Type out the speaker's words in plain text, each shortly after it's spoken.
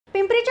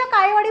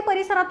काळेवाडी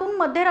परिसरातून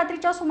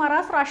मध्यरात्रीच्या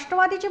सुमारास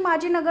राष्ट्रवादीची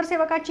माजी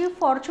नगरसेवकाची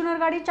फॉर्च्युनर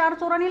गाडी 4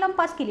 चोरांनी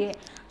लंपास केली आहे।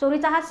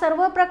 चोरीचा हा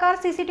सर्व प्रकार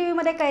सीसीटीव्ही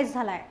मध्ये कैद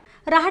झाला आहे।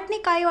 रहाटणी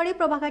काळेवाडी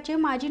प्रभागाचे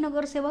माजी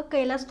नगरसेवक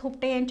कैलास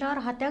थोपटे यांच्या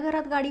राहत्या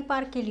घरात गाडी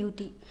पार्क केली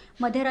होती।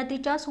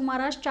 मध्यरात्रीच्या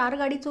सुमारास 4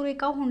 गाडी चोर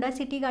एका होंडा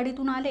सिटी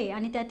गाडीतून आले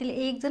आणि त्यातील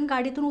एक जण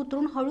गाडीतून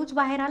उतरून हळूच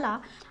बाहेर आला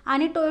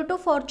आणि टोयोटा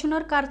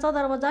फॉर्च्युनर कारचा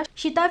दरवाजा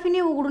शिताफीने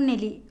उघडून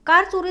नेली।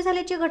 कार चोरी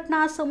झाल्याची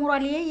घटना आज समोर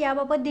आली आहे।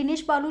 याबाबत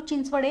दिनेश बालू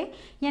चिंचवडे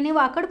यांनी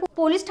वाकड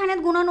पोलीस ठाण्यात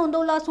गुन्हा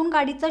नोंदवला असून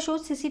गाडीचा शोध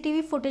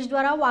सीसीटीव्ही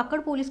फुटेजद्वारा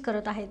वाकड पोलीस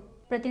करत आहेत।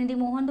 प्रतिनिधी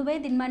मोहन दुबे,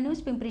 दिनमान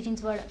न्यूज, पिंपरी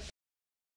चिंचवड।